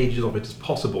few pages of it as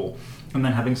possible, and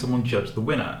then having someone judge the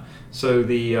winner. So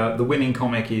the winning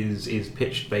comic is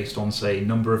pitched based on, say,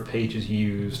 number of pages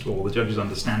used, or the judge's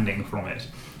understanding from it,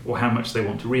 or how much they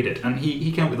want to read it. And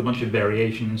he came up with a bunch of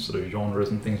variations, sort of genres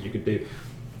and things you could do.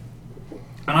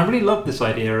 And I really love this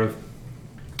idea of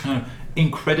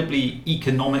incredibly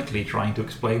economically trying to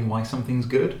explain why something's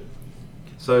good.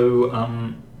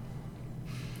 So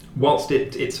whilst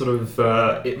it sort of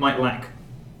it might lack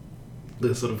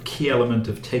the sort of key element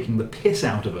of taking the piss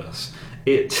out of us,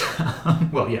 it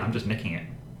well, yeah, I'm just nicking it.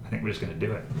 I think we're just going to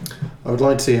do it. I would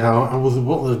like to see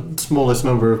what the smallest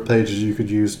number of pages you could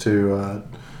use to,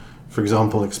 for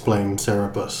example, explain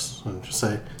Cerebus, and just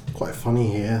say, quite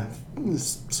funny here.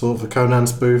 It's sort of a Conan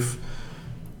spoof.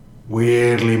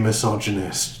 Weirdly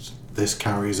misogynist. This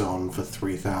carries on for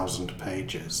 3,000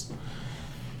 pages.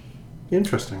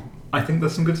 Interesting. I think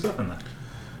there's some good stuff in there.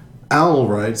 Al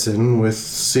writes in with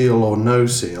seal or no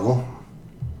seal.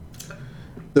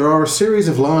 There are a series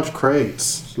of large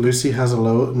crates. Lucy has a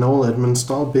Noel Edmonds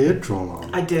style beard drawn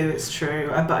on. I do, it's true.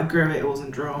 But I grew it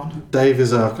wasn't drawn. Dave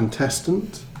is our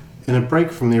contestant. In a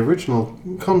break from the original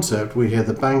concept, we hear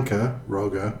the banker,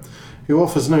 Roger, who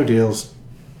offers no deals,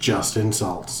 just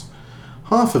insults.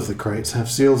 Half of the crates have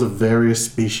seals of various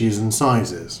species and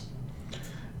sizes.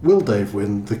 Will Dave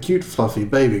win the cute, fluffy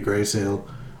baby grey seal,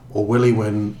 or will he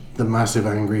win the massive,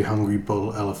 angry, hungry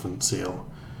bull elephant seal?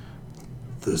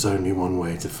 There's only one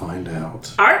way to find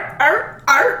out. Arr, arr,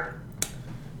 arr.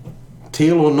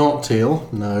 Teal or not teal?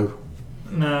 No.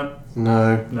 No.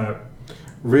 No. No.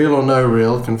 Real or no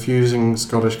real? Confusing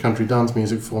Scottish country dance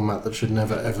music format that should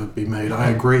never ever be made. I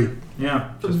agree.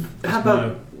 Yeah. How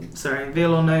about, sorry,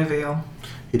 veal or no veal?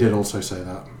 He did also say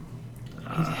that.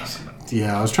 He did.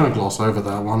 Yeah, I was trying to gloss over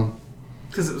that one.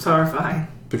 Because it was horrifying.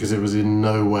 Because it was in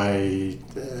no way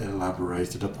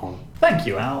elaborated upon. Thank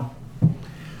you, Al.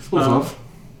 Sort of.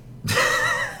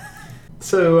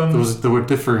 So There were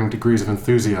differing degrees of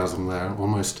enthusiasm there,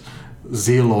 almost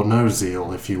zeal or no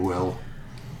zeal, if you will.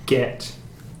 get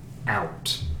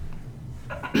out.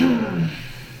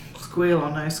 Squeal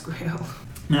or no squeal.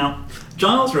 Now,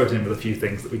 Giles wrote in with a few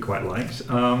things that we quite liked.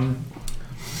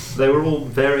 They were all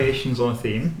variations on a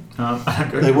theme.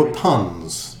 They were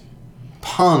puns.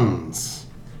 Puns.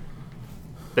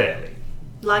 Barely.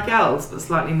 Like elves, but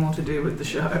slightly more to do with the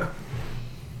show.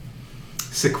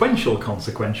 Sequential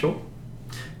consequential.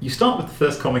 You start with the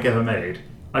first comic ever made.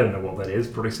 I don't know what that is,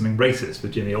 probably something racist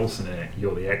with Jimmy Olsen in it.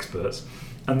 You're the experts.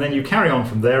 And then you carry on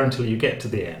from there until you get to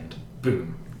the end.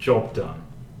 Boom. Job done.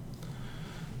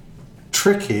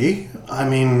 Tricky. I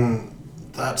mean,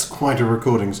 that's quite a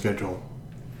recording schedule.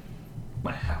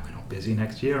 Well, we're not busy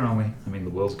next year, are we? I mean, the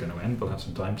world's going to end. We'll have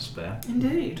some time to spare.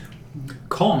 Indeed.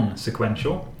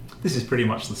 Consequential. This is pretty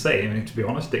much the same, to be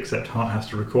honest, except Hart has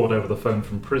to record over the phone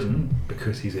from prison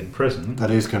because he's in prison.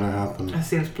 That is going to happen. That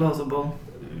seems plausible.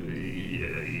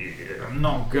 I'm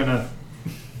not gonna...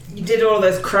 You did all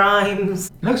those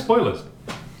crimes. No spoilers.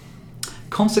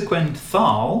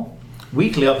 Consequenthal.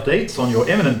 Weekly updates on your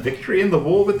imminent victory in the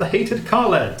war with the hated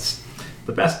Khaleds.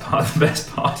 The best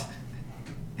part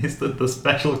is that the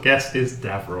special guest is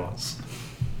Davros.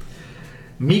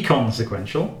 Me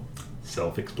consequential.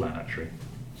 Self-explanatory.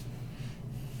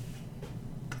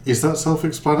 Is that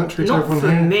self-explanatory to Not everyone for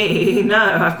here? me, no.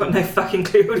 I've got no fucking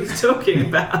clue what he's talking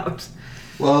about.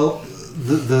 Well,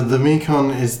 the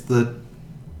Mekon is the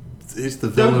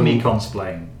Don't villain me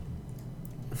consplain.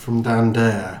 from Dan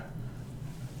Dare.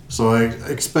 So I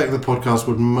expect the podcast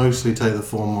would mostly take the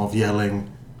form of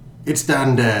yelling, "It's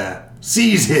Dan Dare!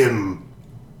 Seize him!"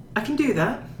 I can do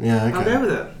that. Yeah, okay. I'll go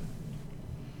with it.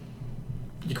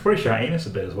 You could probably shout anus a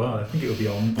bit as well. I think it would be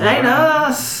on.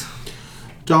 Anus!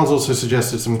 Giles also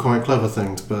suggested some quite clever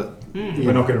things, but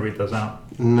We're not going to read those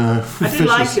out. no. I did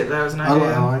like it though as an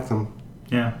idea. I like them.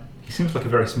 Yeah. He seems like a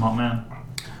very smart man.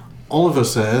 Oliver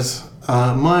says,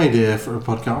 my idea for a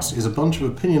podcast is a bunch of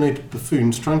opinionated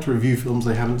buffoons trying to review films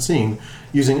they haven't seen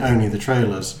using only the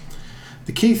trailers.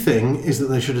 The key thing is that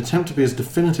they should attempt to be as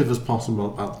definitive as possible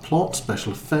about the plot,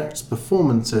 special effects,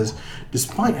 performances,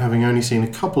 despite having only seen a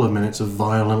couple of minutes of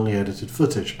violently edited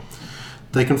footage.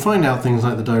 They can find out things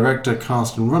like the director,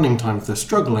 cast and running time if they're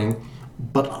struggling,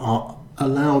 but are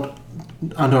allowed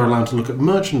to look at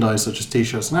merchandise such as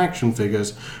t-shirts and action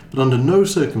figures, but under no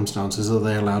circumstances are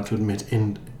they allowed to admit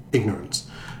ignorance.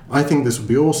 I think this would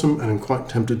be awesome, and I'm quite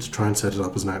tempted to try and set it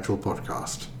up as an actual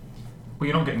podcast. Well,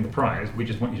 you're not getting the prize. We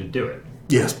just want you to do it.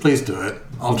 Yes, please do it.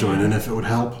 I'll join in if it would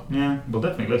help. Yeah, we'll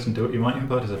definitely listen to it. You might even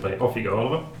participate. Off you go,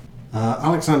 Oliver.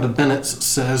 Alexander Bennett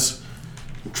says,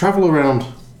 travel around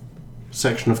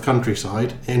section of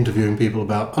countryside interviewing people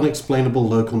about unexplainable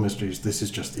local mysteries. This is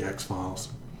just the X-Files.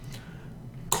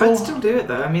 I'd still do it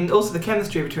though. I mean, also the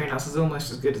chemistry between us is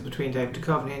almost as good as between David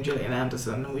Duchovny and Gillian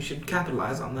Anderson, and we should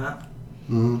capitalise on that.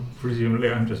 Mm. Presumably,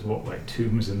 I'm just like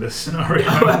Tombs in this scenario.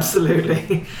 Oh,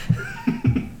 absolutely.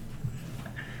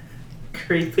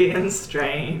 Creepy and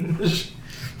strange.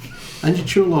 And you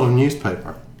chew a lot of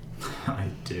newspaper. I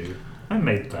do. I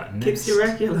made that. Keeps you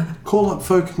regular. Call up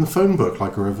folk in the phone book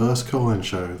like a reverse call-in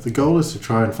show. The goal is to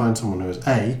try and find someone who is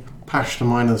A, pashed a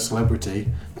minor celebrity,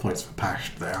 points for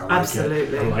pashed there, I like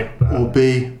Absolutely. I like that. or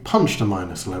B, punched a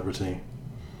minor celebrity.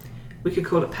 We could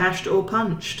call it Pashed or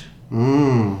Punched.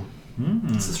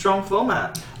 It's a strong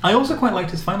format. I also quite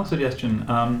liked his final suggestion.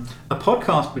 A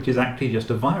podcast which is actually just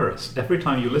a virus. Every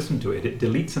time you listen to it, it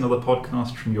deletes another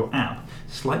podcast from your app,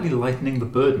 slightly lightening the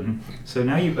burden, so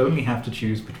now you only have to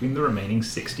choose between the remaining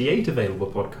 68 available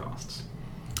podcasts.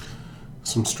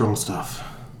 Some strong stuff.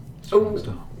 Oh,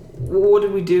 what do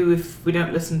we do if we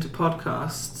don't listen to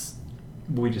podcasts?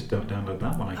 We just don't download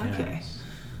that one, I guess. Okay.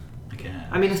 I guess.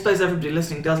 I mean, I suppose everybody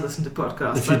listening does listen to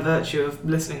podcasts If by you- virtue of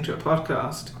listening to a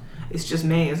podcast. It's just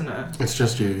me, isn't it? It's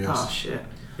just you, yes. Oh, shit.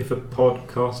 If a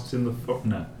podcast's in the...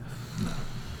 No.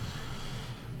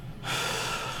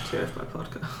 Cheers by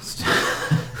podcast.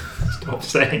 Stop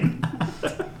saying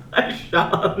that. I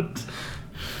shan't.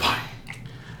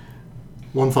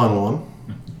 One final one.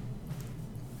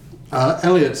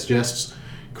 Elliot suggests,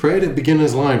 create a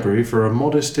beginner's library for a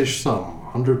modestish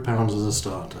sum, £100 as a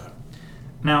starter.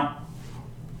 Now,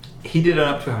 he did end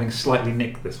up to having slightly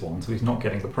nicked this one, so he's not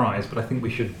getting the prize, but I think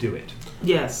we should do it.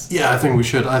 Yes. Yeah, I think we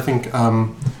should. I think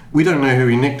we don't know who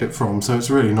he nicked it from, so it's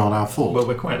really not our fault. Well,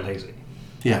 we're quite lazy.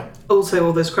 Yeah. Also,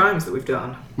 all those crimes that we've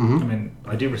done. I mean,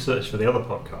 I do research for the other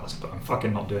podcast, but I'm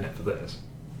fucking not doing it for this.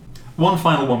 One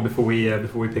final one before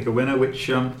we pick a winner, which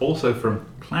also from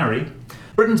Clary,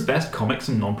 Britain's best comics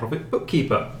and non-profit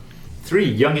bookkeeper. 3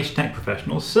 youngish tech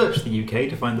professionals search the UK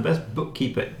to find the best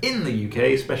bookkeeper in the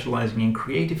UK, specialising in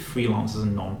creative freelancers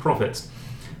and non-profits.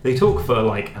 They talk for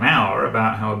like an hour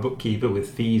about how a bookkeeper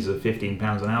with fees of £15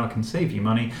 an hour can save you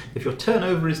money if your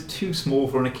turnover is too small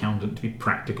for an accountant to be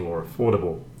practical or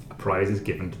affordable. A prize is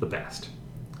given to the best.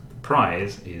 The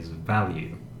prize is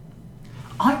value.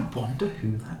 I wonder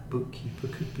who that bookkeeper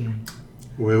could be.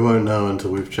 We won't know until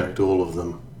we've checked all of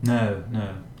them. No.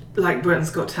 Like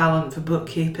Britain's Got Talent for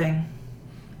bookkeeping.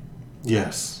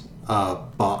 Yes,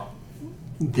 but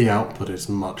the output is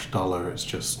much duller. It's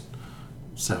just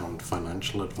sound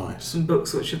financial advice. Some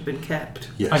books which have been kept.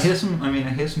 Yes. I hear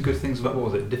some good things about,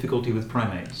 what was it, difficulty with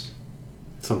primates.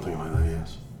 Something like that,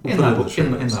 yes. We'll In put it that in the book. show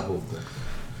In notes. that book.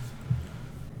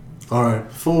 All right,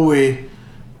 before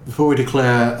we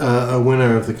declare a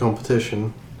winner of the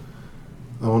competition,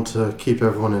 I want to keep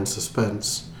everyone in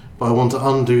suspense, but I want to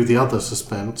undo the other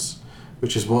suspense,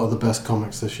 which is what are the best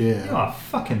comics this year. You are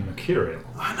fucking mercurial.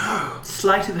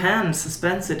 Sleight of Hand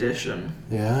Suspense Edition.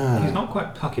 Yeah. He's not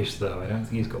quite puckish though. I don't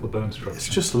think he's got the bone structure. It's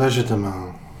just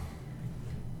legerdemain.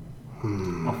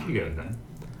 Off you go then.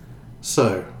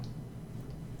 So,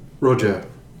 Roger,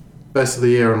 best of the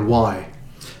year and why?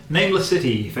 Nameless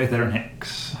City, Faith Erin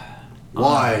Hicks.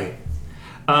 Why?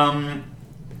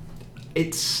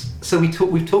 It's so we've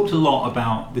talked a lot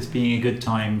about this being a good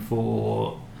time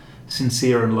for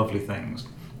sincere and lovely things,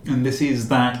 and this is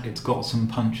that. It's got some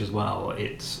punch as well.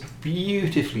 It's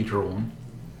beautifully drawn.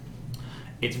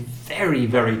 It's very,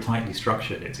 very tightly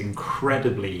structured. It's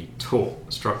incredibly taut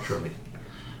structurally.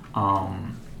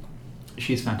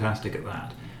 She's fantastic at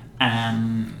that,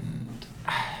 and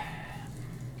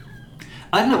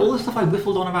I don't know, all the stuff I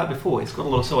whiffled on about before, it's got a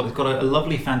lot of soul. It's got a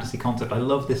lovely fantasy concept. I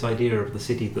love this idea of the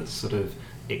city that's sort of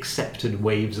accepted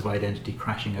waves of identity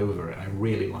crashing over it. I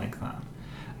really like that.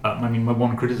 I mean, my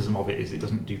one criticism of it is it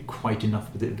doesn't do quite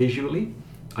enough with it visually.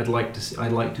 I'd like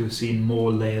to have seen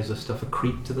more layers of stuff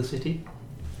accrete to the city.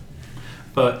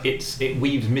 But it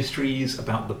weaves mysteries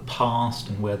about the past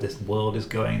and where this world is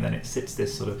going. Then it sits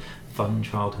this sort of fun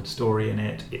childhood story in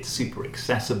it. It's super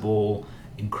accessible,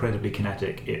 incredibly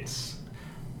kinetic. It's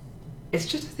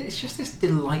just this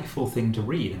delightful thing to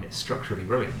read, and it's structurally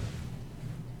brilliant.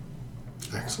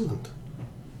 Excellent.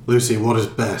 Lucy, what is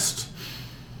best?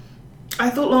 I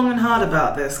thought long and hard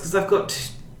about this because I've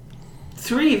got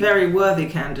 3 very worthy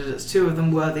candidates, 2 of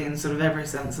them worthy in sort of every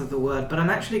sense of the word, but I'm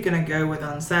actually going to go with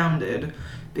Unsounded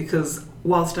because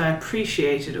whilst I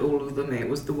appreciated all of them, it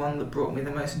was the one that brought me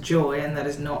the most joy, and that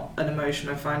is not an emotion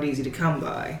I find easy to come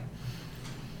by.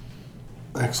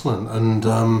 Excellent.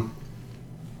 And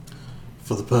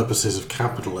for the purposes of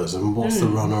capitalism, what's the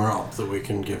runner-up that we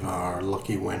can give our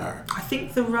lucky winner? I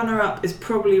think the runner-up is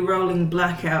probably Rolling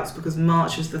Blackouts because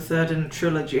March is the third in a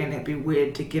trilogy and it'd be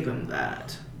weird to give them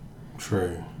that.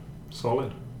 True.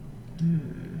 Solid.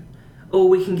 Or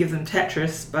we can give them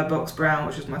Tetris by Box Brown,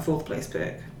 which is my 4th place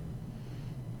pick.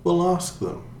 We'll ask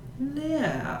them.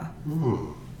 Yeah.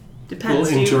 Little Depends.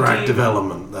 interactive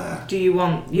element there. Do you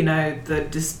want, the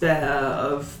despair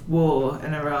of war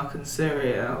in Iraq and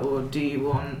Syria, or do you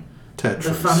want Tetris.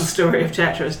 the fun story of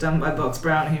Tetris done by Box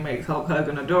Brown, who makes Hulk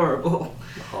Hogan adorable?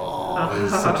 Oh,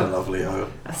 it's such a lovely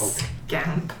hope. A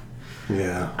scamp.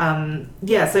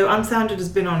 Yeah. So Unsounded has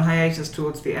been on hiatus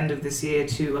towards the end of this year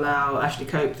to allow Ashley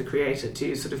Cope, the creator,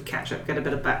 to sort of catch up, get a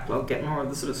bit of backlog, get more of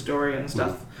the sort of story and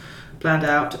stuff planned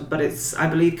out. But it's, I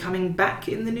believe, coming back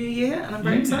in the new year, and I'm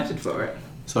very excited for it.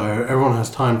 So everyone has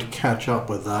time to catch up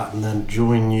with that and then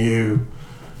join you.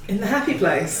 In the happy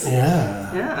place.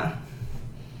 Yeah. Yeah.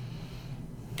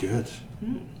 Good.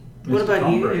 What about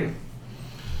Conbury. you?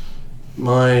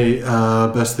 My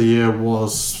best of the year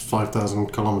was 5,000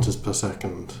 kilometers per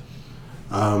second.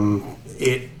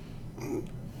 It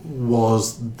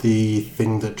was the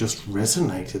thing that just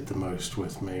resonated the most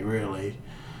with me, really.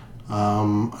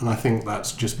 And I think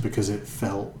that's just because it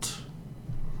felt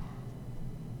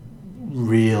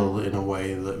real in a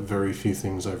way that very few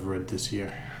things I've read this year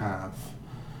have.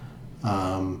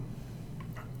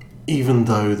 Even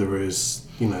though there is,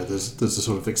 there's a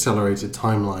sort of accelerated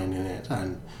timeline in it,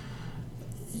 and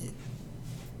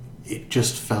it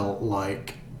just felt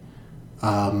like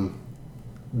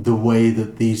the way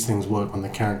that these things work when the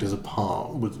characters are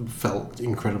apart felt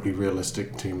incredibly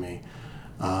realistic to me.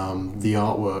 The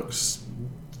artwork's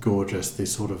gorgeous, the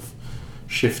sort of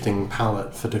shifting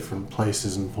palette for different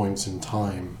places and points in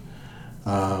time,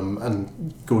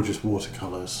 and gorgeous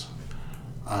watercolours,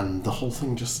 and the whole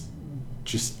thing just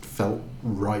felt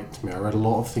right to me. I read a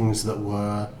lot of things that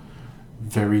were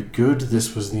very good.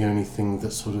 This was the only thing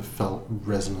that sort of felt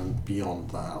resonant beyond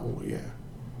that all year.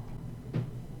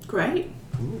 Great.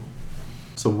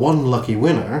 So one lucky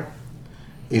winner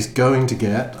is going to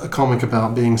get a comic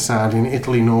about being sad in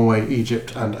Italy, Norway,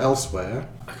 Egypt and elsewhere.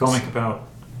 A comic about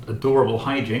adorable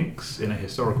hijinks in a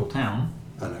historical town.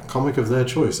 And a comic of their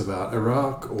choice about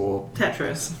Iraq or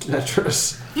Tetris.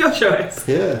 Tetris. Your choice.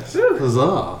 Yes, Woo.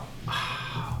 huzzah.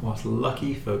 What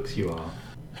lucky folks you are.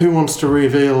 Who wants to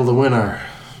reveal the winner?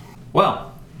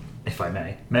 Well, if I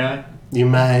may. May I? You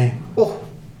may.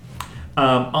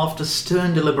 After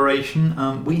stern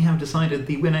deliberation, we have decided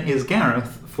the winner is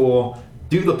Gareth for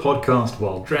Do the Podcast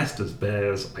While Dressed as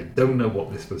Bears. I don't know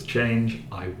what this was change.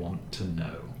 I want to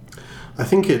know. I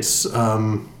think it's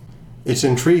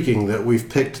intriguing that we've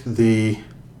picked the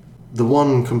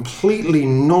one completely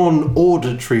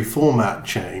non-auditory format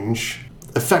change.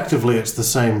 Effectively, it's the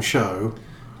same show.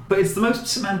 But it's the most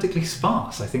semantically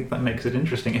sparse. I think that makes it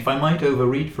interesting. If I might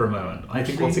overread for a moment, I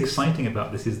think what's exciting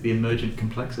about this is the emergent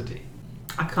complexity.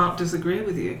 I can't disagree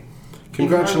with you.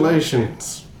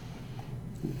 Congratulations.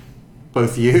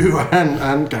 Both you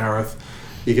and Gareth.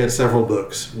 You get several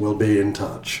books. We'll be in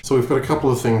touch. So we've got a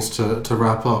couple of things to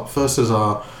wrap up. First is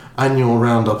our annual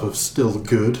roundup of Still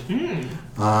Good. And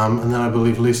then I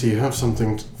believe, Lisa, you have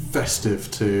something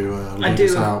festive to lead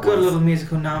us out I've got a with. little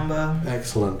musical number.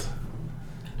 Excellent.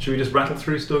 Should we just rattle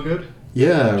through Still Good?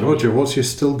 Yeah, Roger, what's your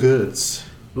Still Goods?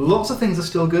 Lots of things are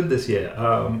still good this year.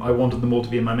 I wanted them all to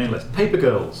be in my main list. Paper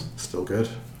Girls, Still good.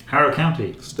 Harrow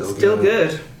County, Still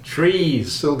good.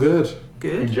 Trees, Still good.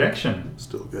 Good. Injection,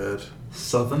 Still good.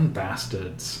 Southern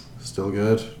Bastards, Still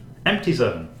good. Empty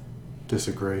Zone,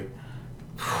 Disagree.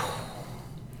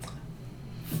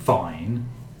 Fine,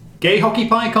 Gay Hockey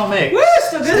Pie Comics. Woo!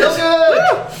 Still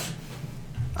good.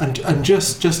 Woo! And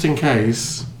just in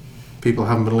case people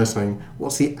haven't been listening,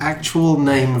 what's the actual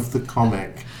name of the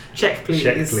comic? Check, please.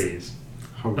 Check, please.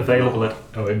 Available at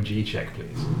OMG Check,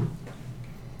 please.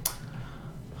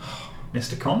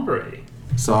 Mr. Conbury,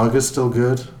 Saga's still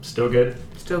good. still good.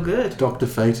 Still good. Dr.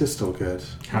 Fate is still good.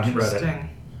 Haven't read it. Interesting.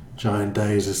 Giant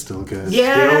Days is still good.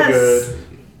 Yes! Still good.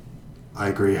 I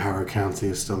agree, Harrow County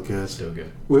is still good. Still good.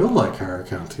 We all like Harrow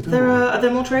County, don't There we? are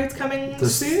there more trades coming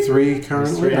There's soon? 3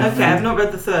 currently. three, I Okay, I've not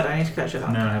read the third. I need to catch it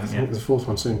up. No, I I haven't think yet. the 4th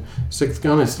one soon. Sixth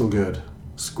Gun is still good.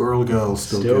 Squirrel Girl's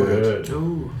still Still good. good.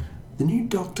 Ooh. The new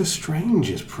Doctor Strange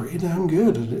is pretty damn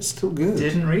good, and it's still good.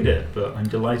 Didn't read it, but I'm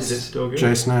delighted it's still good.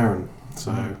 Jason Aaron.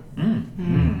 So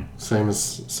same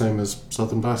as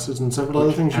Southern Bastards and several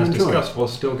other things you As enjoy. discussed,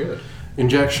 was still good.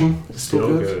 Injection is still,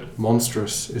 Still good. good.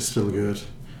 Monstrous is still good.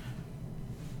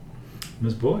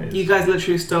 Ms. Boys. You guys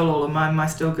literally stole all of mine. My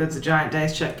still goods are Giant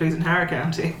Days, Check, please, and Harrow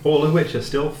County. All of which are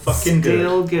still fucking good.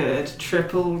 Still good.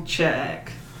 Triple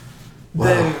check.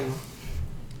 Well, Boom.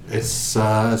 it's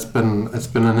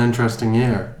been an interesting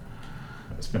year.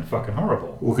 It's been fucking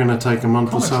horrible. We're gonna take a month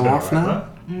or Comics so have been off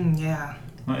alright, now. Yeah.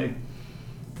 though. Like,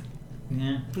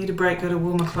 yeah. Need a break, go to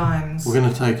warmer climes. We're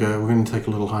gonna take a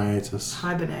little hiatus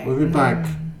Hibernate. We'll be back.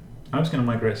 I was going to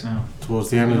migrate south. towards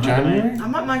the end of January. I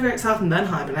might migrate south and then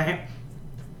hibernate.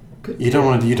 You don't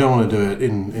want to do it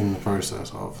in the process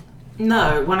of.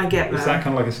 No, when I get Is there. that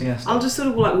kind of like a siesta? I'll just sort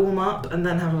of like warm up and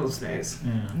then have a little snooze.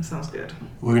 Yeah. That sounds good.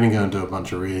 We're gonna go and do a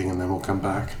bunch of reading and then we'll come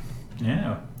back.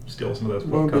 Yeah. Steal some of those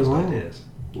Won't be podcast long. ideas.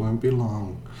 Won't be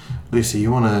long. Lucy,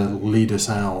 you want to lead us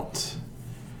out?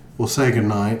 We'll say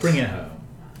goodnight. Bring it home.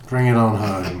 Bring it on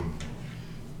home.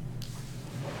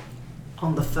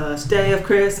 On the first day of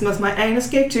Christmas, my anus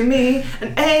gave to me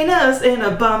an anus in a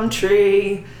bum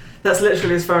tree. That's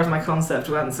literally as far as my concept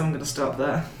went, so I'm going to stop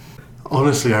there.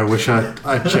 Honestly, I wish I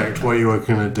checked what you were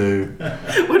gonna do.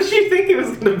 What did you think it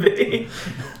was going to be?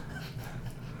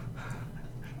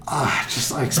 I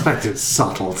expected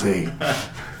subtlety.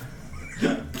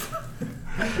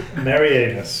 Merry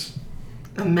anus.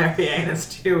 A merry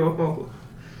anus duel.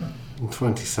 In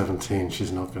 2017,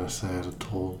 she's not gonna say it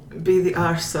at all. Be the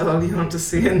arsehole you want to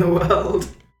see in the world.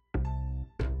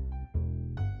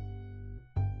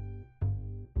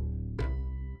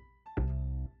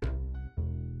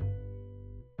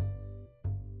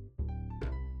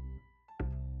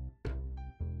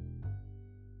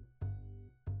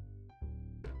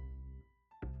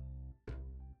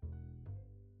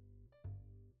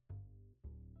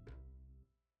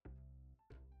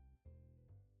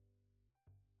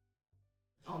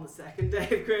 On the second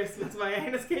day of Christmas, my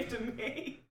anus gave to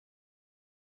me.